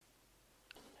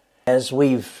As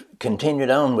we've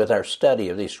continued on with our study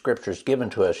of these scriptures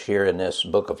given to us here in this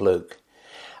book of Luke,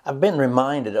 I've been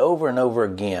reminded over and over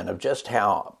again of just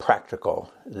how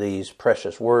practical these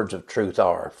precious words of truth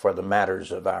are for the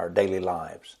matters of our daily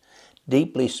lives.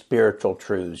 Deeply spiritual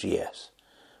truths, yes,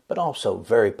 but also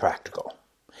very practical.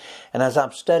 And as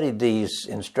I've studied these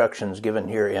instructions given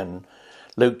here in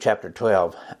Luke chapter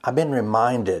 12, I've been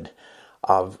reminded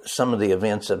of some of the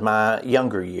events of my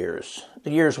younger years,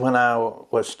 the years when I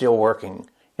was still working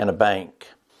in a bank.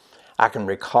 I can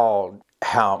recall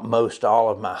how most all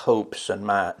of my hopes and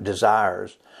my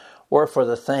desires were for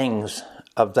the things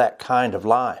of that kind of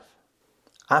life.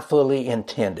 I fully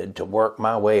intended to work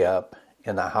my way up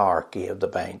in the hierarchy of the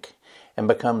bank and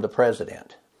become the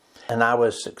president. And I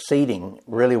was succeeding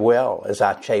really well as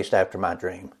I chased after my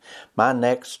dream. My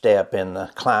next step in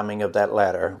the climbing of that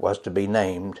ladder was to be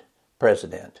named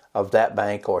president of that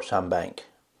bank or some bank.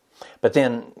 But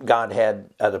then God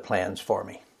had other plans for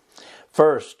me.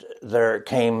 First, there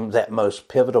came that most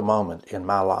pivotal moment in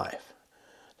my life,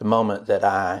 the moment that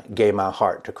I gave my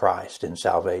heart to Christ in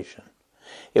salvation.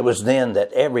 It was then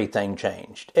that everything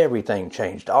changed. Everything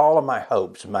changed. All of my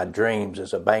hopes and my dreams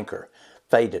as a banker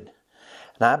faded.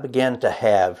 And I began to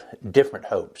have different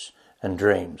hopes and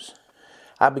dreams.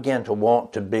 I began to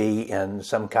want to be in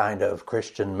some kind of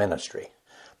Christian ministry,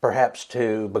 perhaps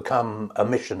to become a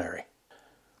missionary.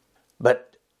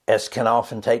 But as can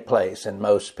often take place in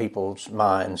most people's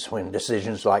minds when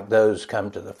decisions like those come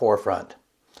to the forefront,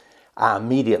 I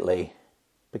immediately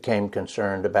became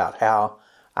concerned about how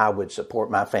I would support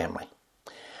my family.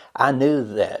 I knew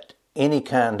that any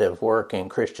kind of work in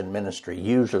Christian ministry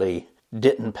usually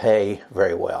didn't pay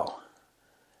very well.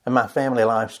 And my family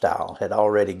lifestyle had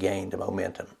already gained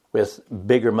momentum with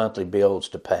bigger monthly bills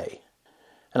to pay.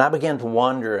 And I began to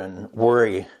wonder and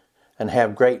worry and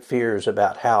have great fears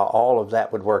about how all of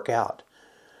that would work out.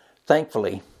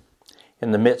 Thankfully,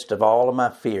 in the midst of all of my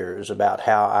fears about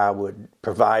how I would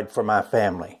provide for my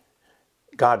family,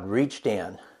 God reached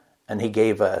in and He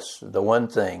gave us the one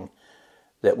thing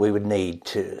that we would need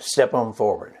to step on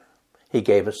forward. He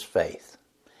gave us faith.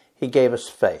 He gave us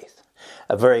faith.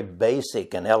 A very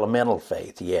basic and elemental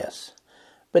faith, yes.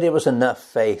 But it was enough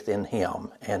faith in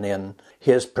Him and in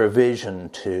His provision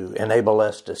to enable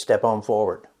us to step on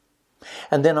forward.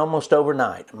 And then almost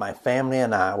overnight, my family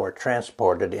and I were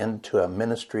transported into a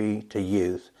ministry to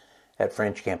youth at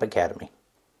French Camp Academy.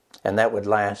 And that would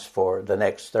last for the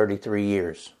next 33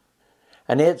 years.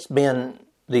 And it's been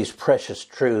these precious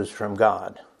truths from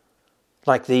God,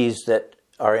 like these that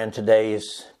are in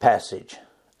today's passage,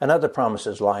 and other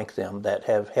promises like them that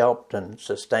have helped and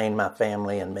sustained my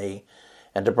family and me,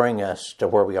 and to bring us to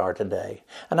where we are today.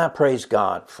 And I praise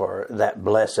God for that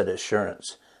blessed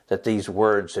assurance that these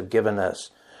words have given us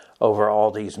over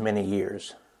all these many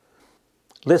years.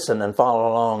 Listen and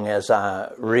follow along as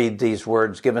I read these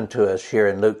words given to us here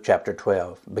in Luke chapter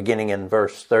 12, beginning in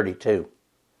verse 32.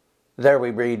 There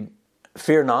we read,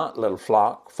 "Fear not, little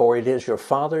flock, for it is your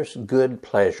Father's good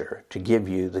pleasure to give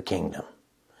you the kingdom.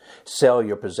 Sell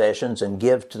your possessions and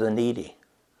give to the needy.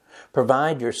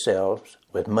 Provide yourselves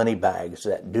with money bags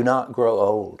that do not grow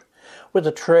old, with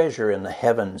a treasure in the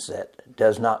heavens that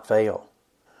does not fail,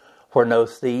 where no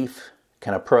thief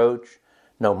can approach,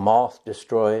 no moth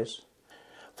destroys.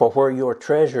 For where your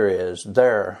treasure is,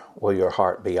 there will your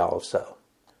heart be also."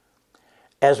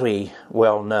 As we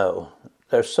well know,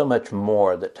 there's so much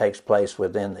more that takes place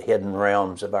within the hidden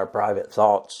realms of our private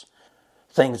thoughts,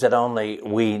 things that only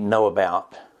we know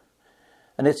about.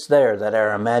 And it's there that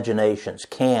our imaginations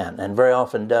can, and very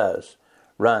often does,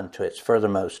 run to its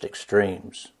furthermost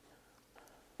extremes.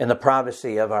 In the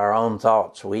privacy of our own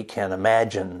thoughts, we can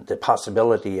imagine the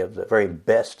possibility of the very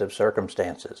best of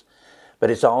circumstances.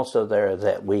 But it's also there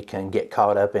that we can get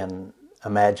caught up in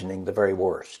imagining the very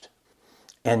worst.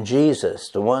 And Jesus,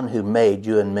 the one who made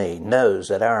you and me, knows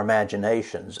that our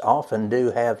imaginations often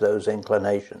do have those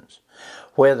inclinations.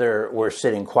 Whether we're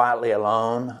sitting quietly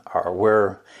alone or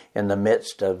we're in the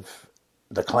midst of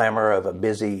the clamor of a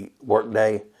busy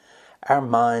workday, our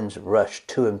minds rush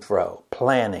to and fro,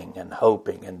 planning and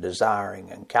hoping and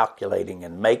desiring and calculating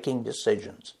and making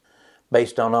decisions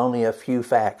based on only a few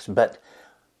facts, but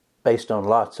based on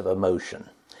lots of emotion.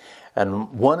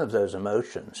 And one of those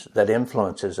emotions that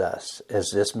influences us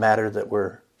is this matter that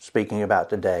we're speaking about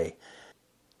today,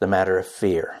 the matter of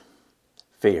fear.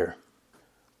 Fear.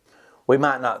 We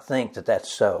might not think that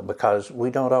that's so because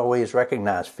we don't always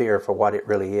recognize fear for what it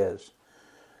really is.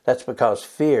 That's because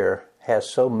fear has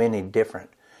so many different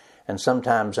and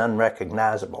sometimes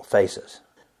unrecognizable faces.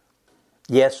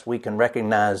 Yes, we can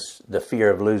recognize the fear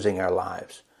of losing our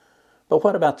lives. But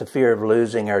what about the fear of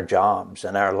losing our jobs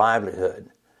and our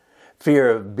livelihood?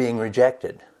 fear of being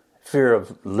rejected, fear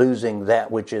of losing that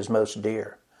which is most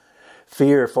dear,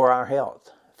 fear for our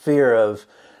health, fear of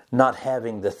not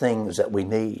having the things that we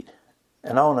need,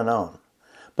 and on and on.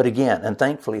 But again, and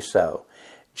thankfully so,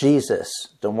 Jesus,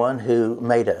 the one who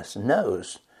made us,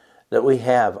 knows that we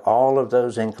have all of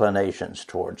those inclinations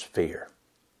towards fear.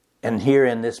 And here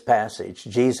in this passage,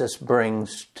 Jesus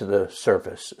brings to the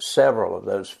surface several of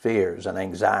those fears and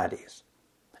anxieties.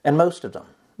 And most of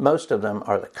them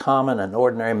are the common and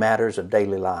ordinary matters of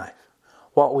daily life.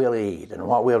 What we'll eat and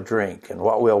what we'll drink and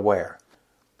what we'll wear.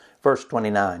 Verse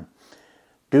 29,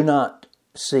 do not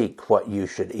seek what you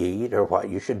should eat or what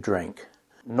you should drink,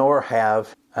 nor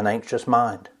have an anxious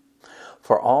mind.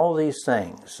 For all these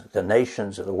things the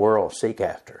nations of the world seek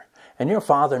after, and your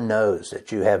Father knows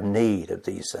that you have need of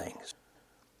these things.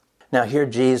 Now here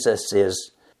Jesus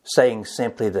is saying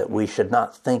simply that we should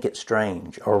not think it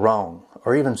strange or wrong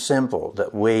or even sinful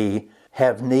that we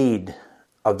have need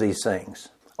of these things.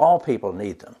 All people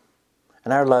need them.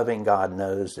 And our loving God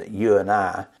knows that you and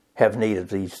I have need of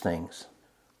these things.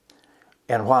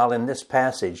 And while in this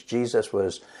passage Jesus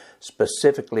was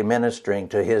specifically ministering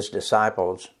to his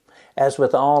disciples, as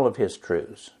with all of his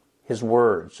truths, his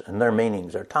words and their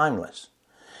meanings are timeless,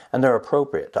 and they're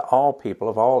appropriate to all people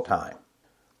of all time.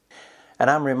 And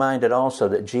I'm reminded also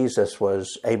that Jesus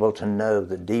was able to know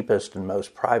the deepest and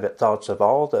most private thoughts of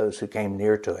all those who came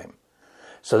near to him.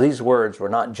 So these words were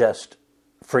not just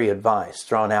free advice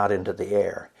thrown out into the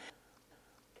air.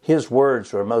 His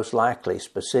words were most likely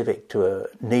specific to a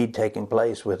need taking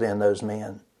place within those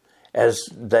men, as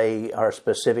they are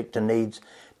specific to needs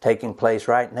taking place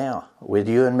right now with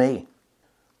you and me.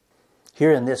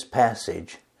 Here in this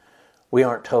passage, we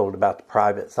aren't told about the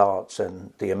private thoughts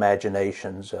and the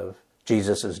imaginations of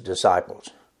Jesus'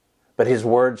 disciples, but his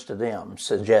words to them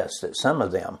suggest that some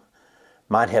of them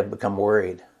might have become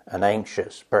worried and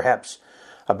anxious, perhaps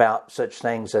about such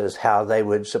things as how they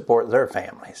would support their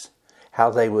families, how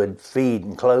they would feed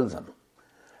and clothe them,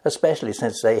 especially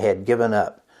since they had given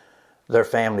up their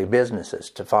family businesses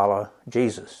to follow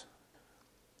Jesus.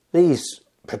 These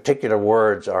particular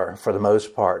words are, for the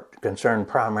most part, concerned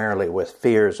primarily with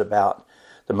fears about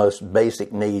the most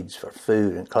basic needs for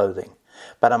food and clothing.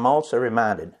 But I'm also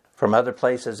reminded from other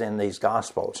places in these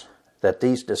Gospels that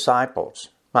these disciples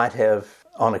might have,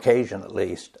 on occasion at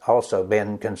least, also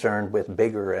been concerned with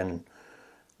bigger and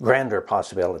grander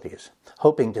possibilities,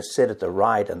 hoping to sit at the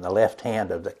right and the left hand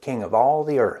of the King of all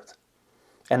the earth.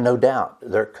 And no doubt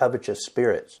their covetous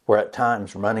spirits were at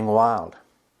times running wild.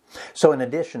 So in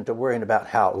addition to worrying about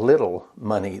how little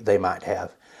money they might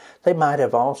have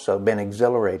also been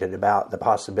exhilarated about the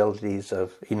possibilities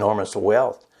of enormous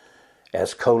wealth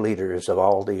as co-leaders of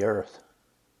all the earth.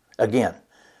 Again,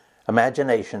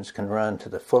 imaginations can run to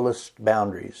the fullest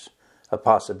boundaries of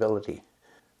possibility.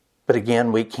 But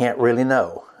again, we can't really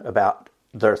know about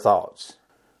their thoughts.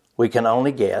 We can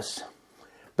only guess.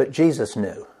 But Jesus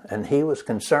knew, and he was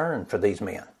concerned for these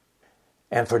men.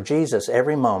 And for Jesus,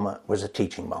 every moment was a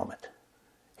teaching moment.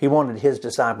 He wanted his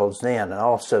disciples then, and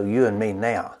also you and me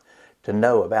now, to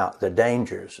know about the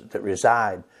dangers that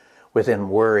reside within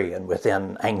worry and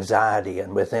within anxiety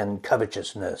and within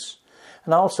covetousness,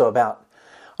 and also about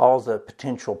all the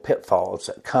potential pitfalls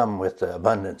that come with the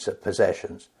abundance of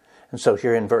possessions. And so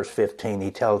here in verse 15, he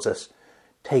tells us,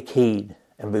 take heed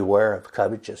and beware of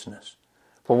covetousness.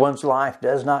 For one's life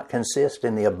does not consist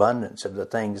in the abundance of the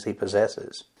things he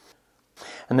possesses.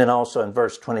 And then also in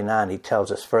verse 29, he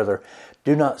tells us further,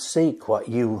 do not seek what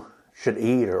you should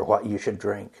eat or what you should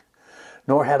drink,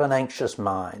 nor have an anxious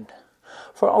mind.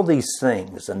 For all these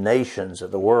things the nations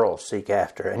of the world seek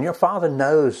after, and your Father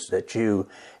knows that you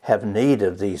have need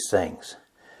of these things.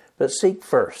 But seek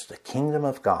first the kingdom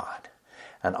of God,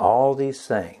 and all these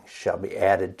things shall be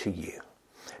added to you.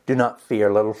 Do not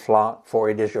fear, little flock, for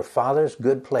it is your Father's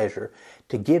good pleasure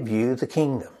to give you the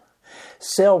kingdom.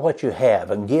 Sell what you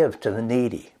have and give to the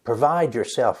needy. Provide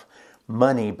yourself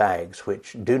money bags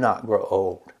which do not grow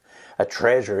old, a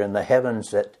treasure in the heavens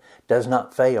that does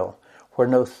not fail, where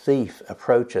no thief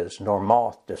approaches nor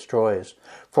moth destroys.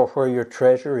 For where your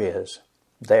treasure is,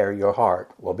 there your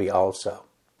heart will be also.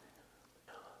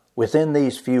 Within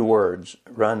these few words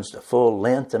runs the full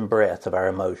length and breadth of our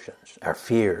emotions, our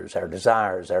fears, our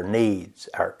desires, our needs,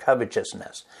 our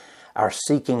covetousness, our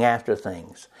seeking after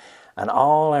things, and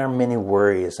all our many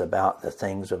worries about the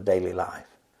things of daily life.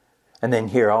 And then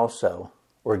here also,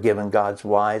 we're given God's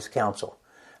wise counsel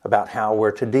about how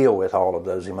we're to deal with all of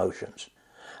those emotions.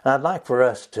 And I'd like for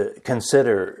us to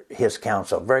consider his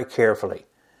counsel very carefully,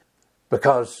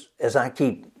 because as I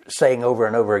keep saying over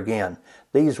and over again,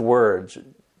 these words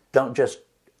don't just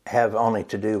have only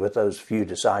to do with those few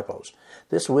disciples.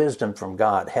 This wisdom from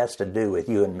God has to do with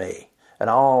you and me, and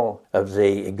all of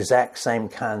the exact same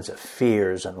kinds of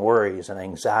fears and worries and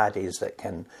anxieties that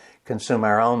can consume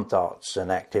our own thoughts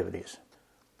and activities.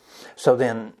 So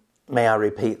then, may I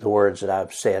repeat the words that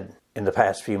I've said in the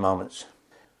past few moments?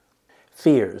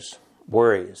 Fears,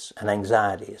 worries, and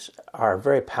anxieties are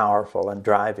very powerful and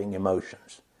driving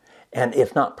emotions. And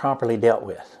if not properly dealt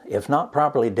with,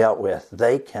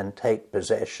 they can take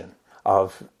possession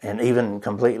of and even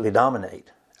completely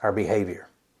dominate our behavior,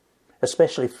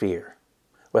 especially fear,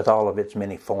 with all of its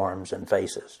many forms and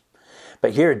faces.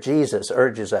 But here Jesus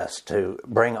urges us to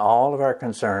bring all of our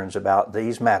concerns about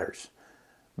these matters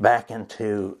back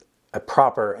into a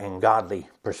proper and godly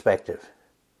perspective.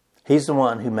 He's the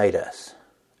one who made us,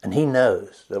 and He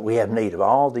knows that we have need of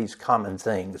all these common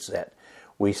things that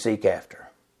we seek after,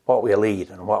 what we'll eat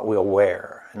and what we'll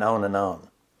wear, and on and on.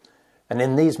 And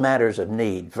in these matters of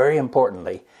need, very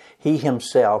importantly, He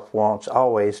Himself wants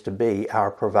always to be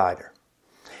our provider.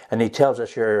 And He tells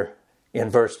us here in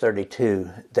verse 32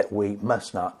 that we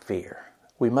must not fear.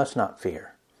 We must not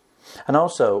fear. And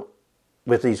also,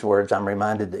 with these words, I'm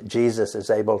reminded that Jesus is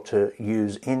able to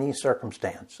use any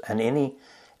circumstance and any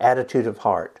attitude of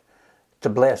heart to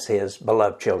bless His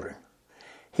beloved children.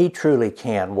 He truly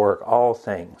can work all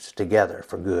things together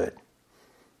for good.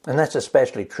 And that's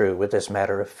especially true with this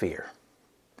matter of fear.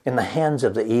 In the hands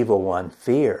of the evil one,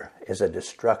 fear is a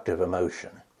destructive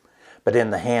emotion. But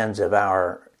in the hands of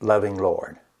our loving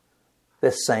Lord,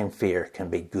 this same fear can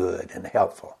be good and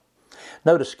helpful.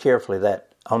 Notice carefully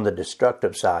that on the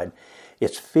destructive side,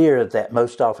 it's fear that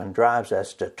most often drives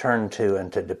us to turn to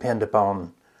and to depend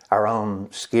upon our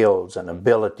own skills and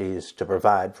abilities to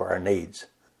provide for our needs.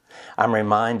 I'm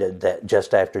reminded that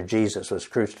just after Jesus was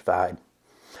crucified,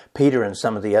 Peter and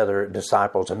some of the other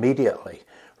disciples immediately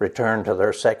returned to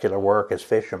their secular work as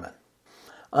fishermen.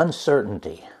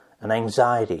 Uncertainty and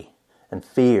anxiety and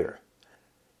fear,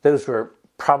 those were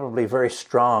probably very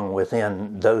strong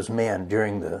within those men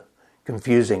during the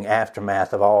confusing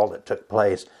aftermath of all that took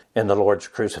place in the Lord's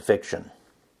crucifixion.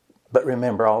 But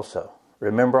remember also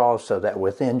that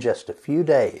within just a few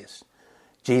days,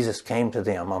 Jesus came to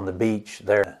them on the beach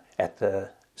there at the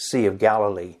Sea of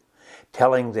Galilee,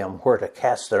 telling them where to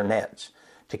cast their nets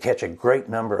to catch a great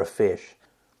number of fish.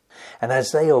 And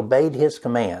as they obeyed His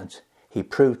commands, He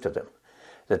proved to them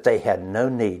that they had no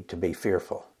need to be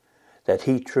fearful, that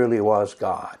He truly was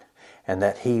God, and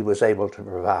that He was able to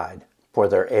provide for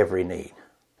their every need.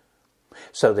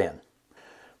 So then,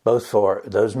 both for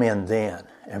those men then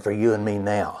and for you and me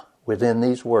now, within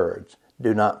these words,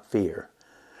 do not fear,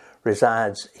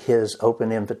 resides His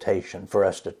open invitation for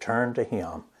us to turn to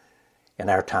Him in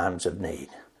our times of need.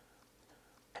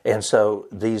 And so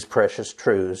these precious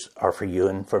truths are for you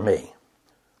and for me.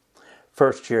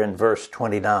 First, here in verse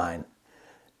 29,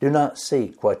 do not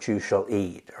seek what you shall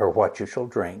eat or what you shall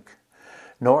drink,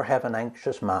 nor have an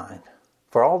anxious mind.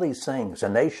 For all these things the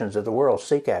nations of the world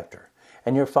seek after,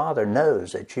 and your Father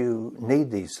knows that you need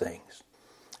these things.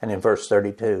 And in verse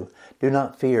 32, do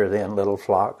not fear then, little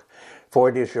flock, for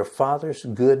it is your Father's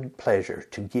good pleasure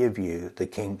to give you the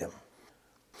kingdom.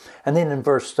 And then in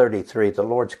verse 33, the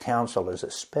Lord's counsel is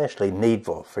especially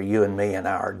needful for you and me in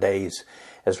our days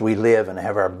as we live and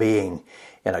have our being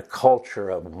in a culture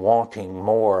of wanting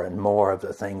more and more of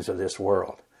the things of this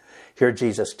world. Here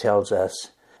Jesus tells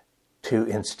us to,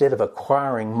 instead of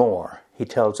acquiring more, He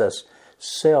tells us,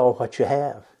 sell what you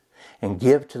have and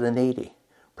give to the needy.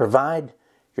 Provide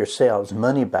yourselves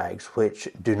money bags which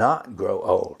do not grow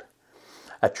old,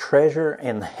 a treasure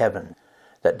in heaven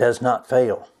that does not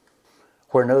fail,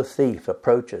 where no thief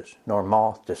approaches nor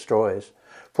moth destroys.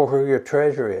 For where your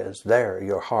treasure is, there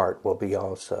your heart will be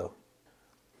also.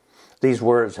 These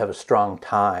words have a strong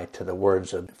tie to the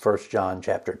words of 1 John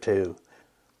chapter 2.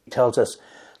 It tells us,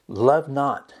 love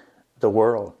not the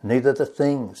world, neither the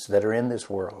things that are in this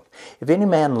world. If any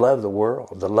man love the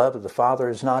world, the love of the Father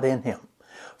is not in him.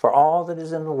 For all that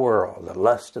is in the world, the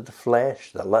lust of the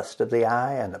flesh, the lust of the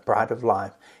eye, and the pride of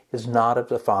life, is not of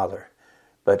the Father,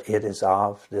 but it is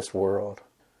of this world.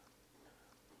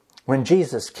 When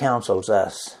Jesus counsels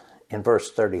us in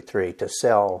verse 33 to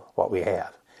sell what we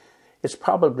have, it's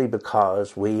probably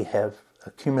because we have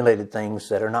accumulated things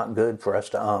that are not good for us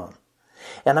to own.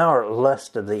 In our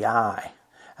lust of the eye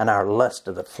and our lust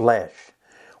of the flesh,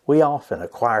 we often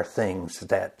acquire things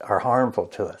that are harmful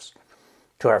to us,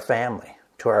 to our family,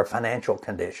 to our financial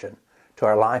condition, to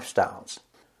our lifestyles.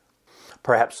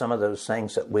 Perhaps some of those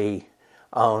things that we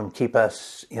own keep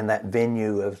us in that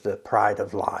venue of the pride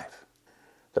of life.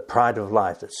 The pride of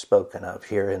life that's spoken of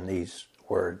here in these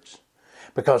words.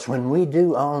 Because when we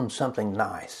do own something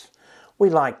nice, We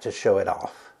like to show it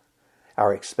off.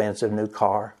 Our expensive new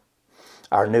car,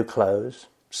 our new clothes,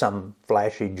 some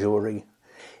flashy jewelry,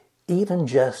 even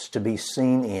just to be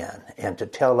seen in and to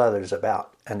tell others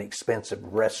about an expensive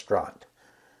restaurant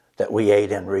that we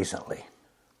ate in recently.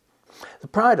 The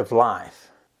pride of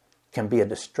life can be a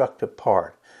destructive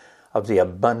part of the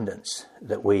abundance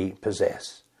that we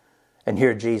possess. And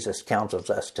here Jesus counsels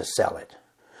us to sell it.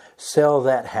 Sell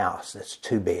that house that's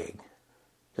too big,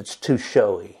 that's too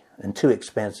showy and too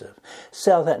expensive.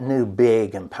 Sell that new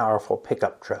big and powerful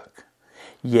pickup truck.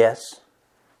 Yes,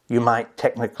 you might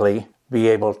technically be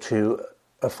able to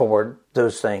afford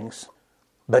those things,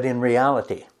 but in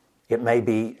reality, it may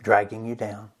be dragging you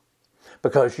down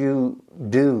because you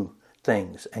do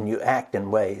things and you act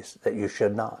in ways that you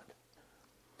should not.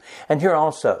 And here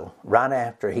also, right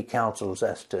after he counsels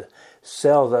us to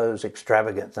sell those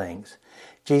extravagant things,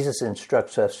 Jesus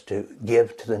instructs us to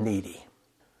give to the needy.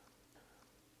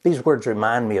 These words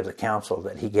remind me of the counsel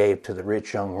that he gave to the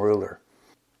rich young ruler.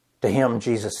 To him,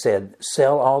 Jesus said,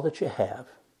 "Sell all that you have,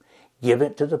 give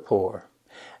it to the poor,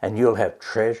 and you'll have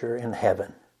treasure in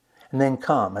heaven. And then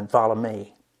come and follow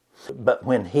me." But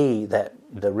when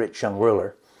the rich young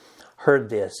ruler,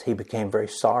 heard this, he became very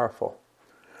sorrowful,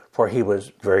 for he was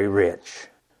very rich.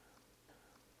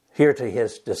 Here to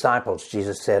his disciples,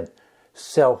 Jesus said,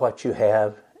 "Sell what you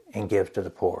have and give to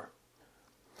the poor."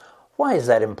 Why is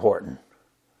that important?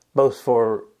 Both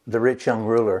for the rich young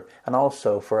ruler and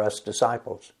also for us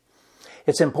disciples.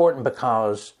 It's important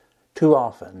because too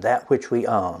often that which we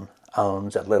own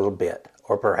owns a little bit,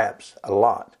 or perhaps a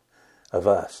lot, of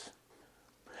us.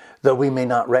 Though we may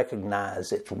not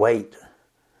recognize its weight,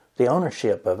 the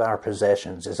ownership of our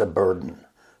possessions is a burden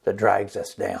that drags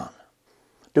us down.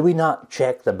 Do we not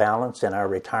check the balance in our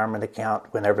retirement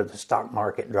account whenever the stock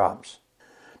market drops?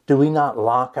 Do we not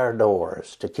lock our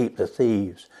doors to keep the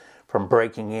thieves from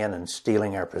breaking in and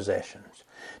stealing our possessions?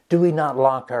 Do we not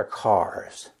lock our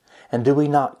cars? And do we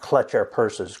not clutch our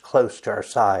purses close to our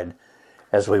side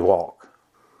as we walk?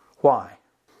 Why?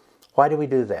 Why do we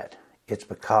do that? It's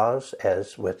because,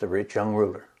 as with the rich young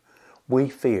ruler, we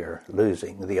fear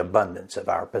losing the abundance of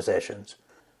our possessions.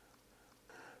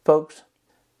 Folks,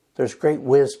 there's great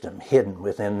wisdom hidden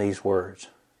within these words.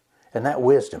 And that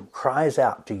wisdom cries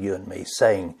out to you and me,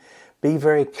 saying, be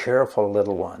very careful,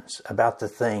 little ones, about the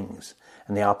things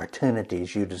and the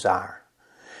opportunities you desire.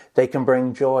 They can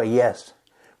bring joy, yes,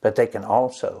 but they can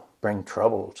also bring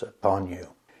troubles upon you.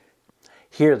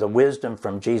 Here, the wisdom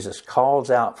from Jesus calls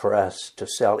out for us to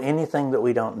sell anything that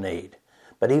we don't need,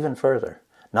 but even further,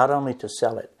 not only to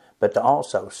sell it, but to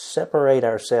also separate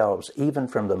ourselves even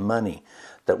from the money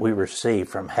that we receive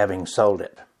from having sold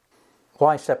it.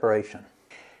 Why separation?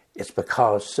 It's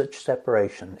because such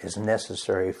separation is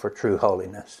necessary for true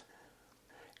holiness.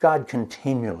 God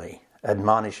continually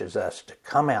admonishes us to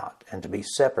come out and to be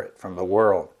separate from the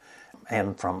world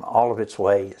and from all of its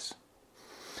ways.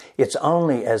 It's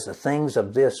only as the things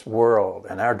of this world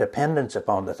and our dependence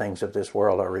upon the things of this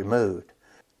world are removed,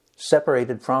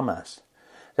 separated from us,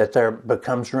 that there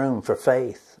becomes room for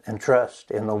faith and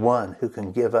trust in the one who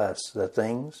can give us the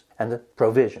things and the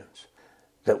provisions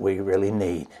that we really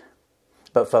need.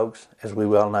 But folks, as we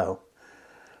well know,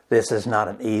 this is not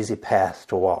an easy path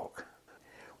to walk.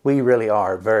 We really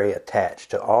are very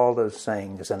attached to all those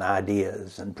things and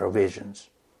ideas and provisions.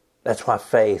 That's why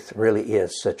faith really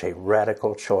is such a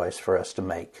radical choice for us to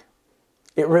make.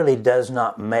 It really does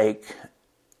not make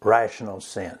rational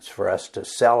sense for us to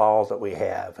sell all that we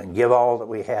have and give all that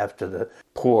we have to the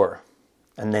poor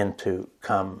and then to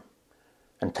come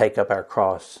and take up our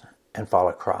cross and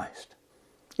follow Christ.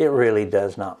 It really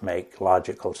does not make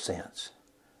logical sense.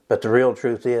 But the real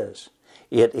truth is,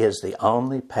 it is the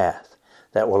only path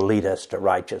that will lead us to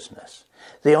righteousness.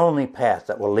 The only path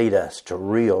that will lead us to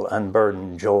real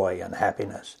unburdened joy and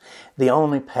happiness. The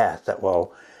only path that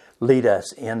will lead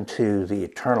us into the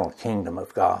eternal kingdom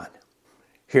of God.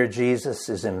 Here Jesus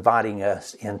is inviting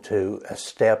us into a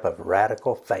step of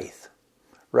radical faith.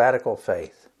 Radical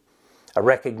faith. A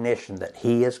recognition that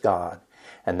He is God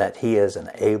and that He is an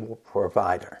able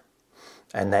provider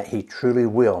and that He truly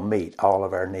will meet all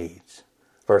of our needs.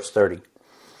 Verse 30.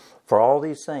 For all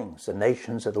these things the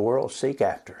nations of the world seek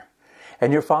after,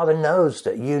 and your Father knows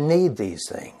that you need these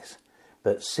things.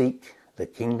 But seek the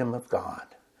kingdom of God,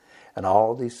 and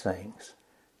all these things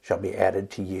shall be added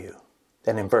to you.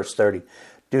 Then in verse 30,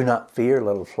 do not fear,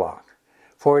 little flock,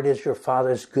 for it is your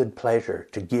Father's good pleasure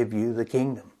to give you the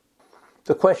kingdom.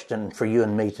 The question for you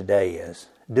and me today is,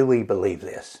 do we believe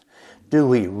this? Do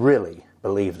we really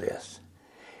believe this?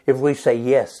 If we say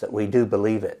yes, that we do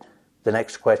believe it, the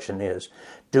next question is,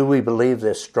 do we believe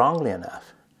this strongly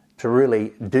enough to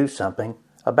really do something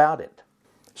about it?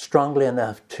 strongly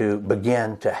enough to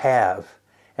begin to have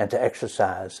and to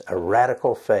exercise a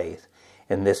radical faith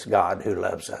in this God who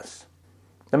loves us.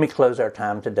 Let me close our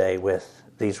time today with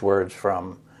these words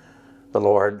from the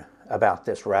Lord about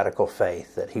this radical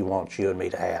faith that He wants you and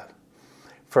me to have.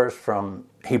 First, from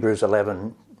Hebrews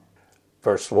 11,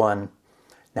 verse 1.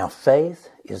 Now faith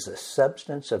is the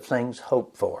substance of things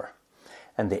hoped for,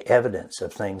 and the evidence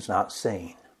of things not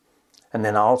seen. And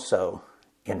then also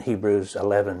in Hebrews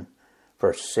 11,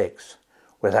 verse 6.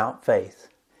 Without faith,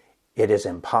 it is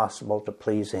impossible to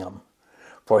please Him.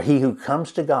 For he who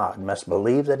comes to God must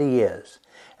believe that He is,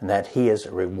 and that He is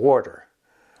a rewarder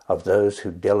of those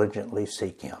who diligently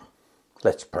seek Him.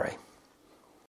 Let's pray.